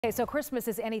Okay, so Christmas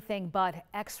is anything but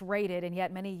X-rated, and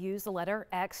yet many use the letter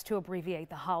X to abbreviate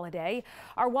the holiday.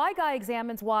 Our Why Guy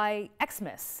examines why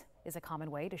Xmas is a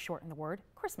common way to shorten the word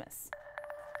Christmas.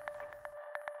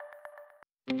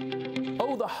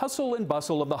 Oh, the hustle and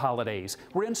bustle of the holidays.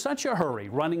 We're in such a hurry,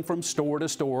 running from store to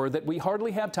store, that we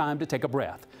hardly have time to take a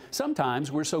breath.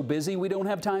 Sometimes we're so busy we don't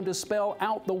have time to spell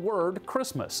out the word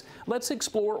Christmas. Let's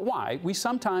explore why we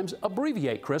sometimes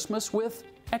abbreviate Christmas with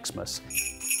Xmas.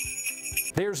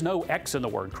 There's no X in the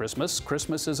word Christmas.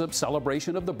 Christmas is a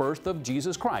celebration of the birth of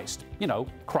Jesus Christ. You know,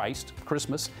 Christ,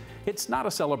 Christmas. It's not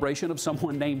a celebration of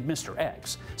someone named Mr.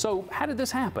 X. So how did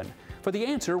this happen? For the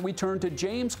answer, we turn to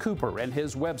James Cooper and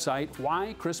his website,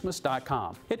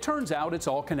 whychristmas.com. It turns out it's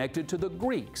all connected to the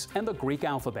Greeks and the Greek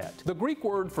alphabet. The Greek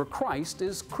word for Christ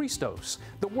is Christos.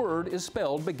 The word is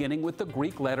spelled beginning with the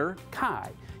Greek letter chi.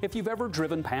 If you've ever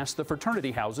driven past the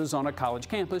fraternity houses on a college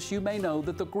campus, you may know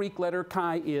that the Greek letter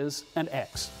chi is an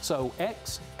X. So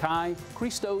X, chi,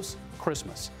 Christos,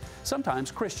 Christmas. Sometimes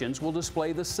Christians will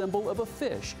display the symbol of a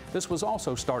fish. This was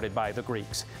also started by the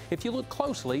Greeks. If you look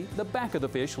closely, the back of the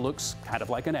fish looks kind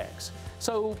of like an X.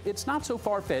 So it's not so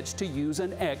far-fetched to use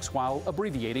an X while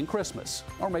abbreviating Christmas.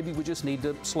 Or maybe we just need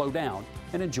to slow down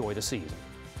and enjoy the season.